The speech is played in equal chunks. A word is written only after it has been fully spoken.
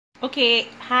Okay,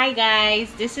 hi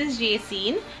guys, this is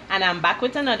Jacine and I'm back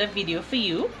with another video for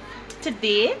you.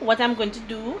 Today what I'm going to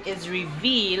do is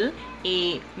reveal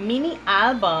a mini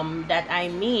album that I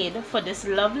made for this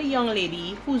lovely young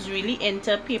lady who's really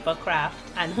into paper craft,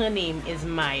 and her name is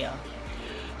Maya.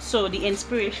 So the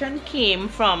inspiration came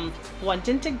from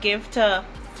wanting to give to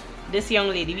this young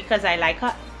lady because I like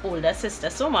her older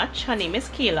sister so much. Her name is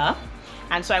Kayla,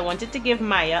 and so I wanted to give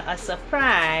Maya a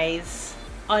surprise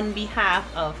on behalf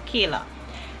of Kayla.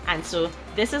 And so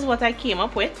this is what I came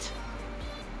up with.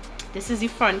 This is the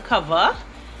front cover.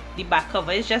 The back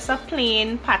cover is just a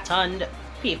plain patterned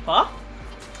paper,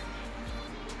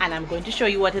 and I'm going to show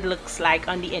you what it looks like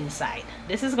on the inside.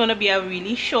 This is going to be a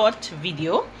really short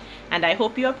video, and I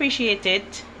hope you appreciate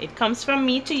it. It comes from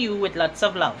me to you with lots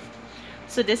of love.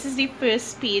 So this is the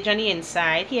first page on the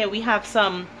inside. Here we have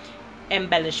some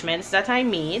embellishments that I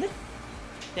made.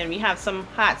 Then we have some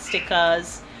heart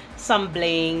stickers, some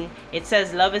bling. It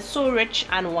says love is so rich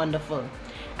and wonderful.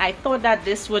 I thought that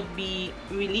this would be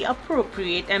really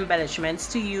appropriate embellishments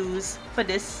to use for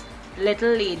this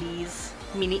little lady's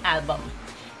mini album.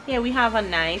 Here we have a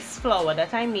nice flower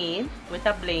that I made with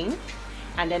a bling,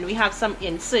 and then we have some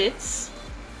inserts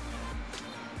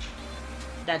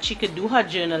that she could do her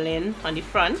journaling on the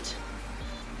front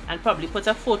and probably put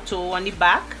a photo on the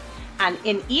back. And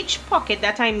in each pocket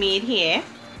that I made here,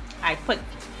 I put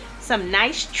some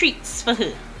nice treats for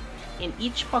her. In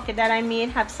each pocket that I made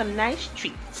have some nice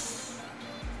treats.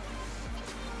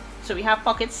 So we have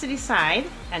pockets to the side,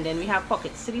 and then we have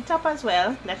pockets to the top as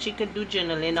well that she could do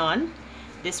journaling on.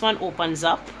 This one opens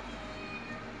up,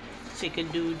 so you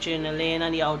could do journaling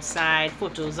on the outside,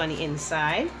 photos on the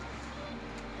inside.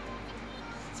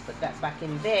 Let's put that back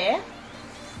in there.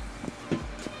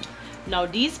 Now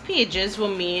these pages were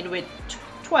made with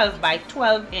 12 by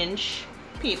 12 inch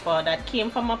paper that came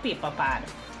from a paper pad,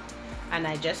 and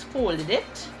I just folded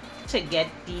it to get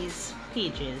these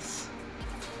pages.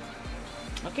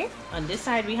 Okay, on this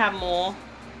side we have more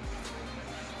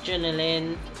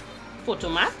journaling photo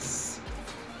mats.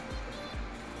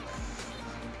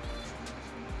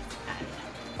 And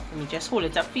let me just hold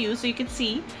it up for you so you can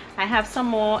see. I have some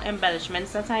more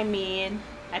embellishments that I made.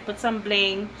 I put some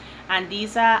bling, and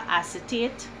these are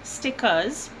acetate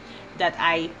stickers that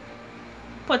I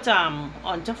put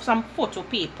onto some photo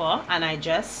paper, and I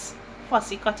just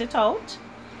fussy cut it out,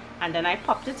 and then I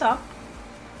popped it up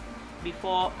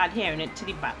before adhering it to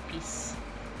the back piece.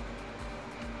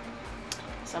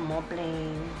 Some more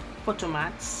bling, photo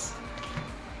mats.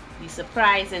 The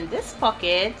surprise in this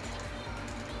pocket,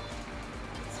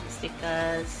 some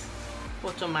stickers,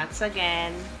 photo mats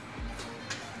again.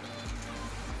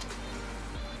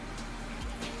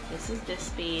 This is this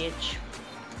page.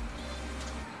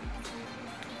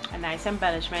 A nice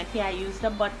embellishment here. I used a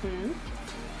button,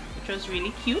 which was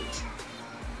really cute.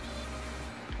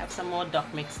 Have some more duck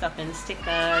mix stuffing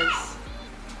stickers.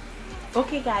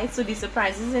 Okay guys, so the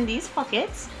surprises in these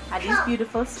pockets are these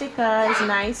beautiful stickers,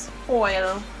 nice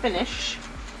foil finish.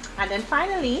 And then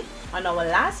finally, on our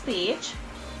last page,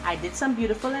 I did some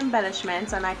beautiful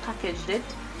embellishments and I packaged it.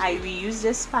 I reused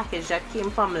this package that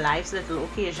came from Life's Little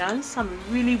Occasions, some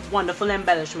really wonderful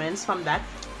embellishments from that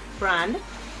brand,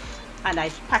 and I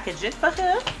packaged it for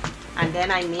her. And then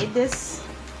I made this,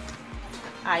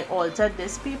 I altered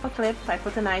this paper clip. I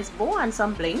put a nice bow and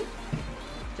some bling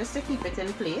just to keep it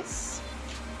in place,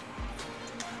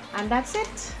 and that's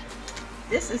it.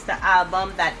 This is the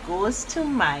album that goes to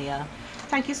Maya.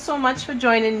 Thank you so much for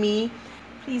joining me.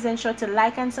 Please ensure to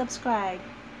like and subscribe.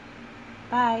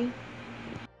 Bye.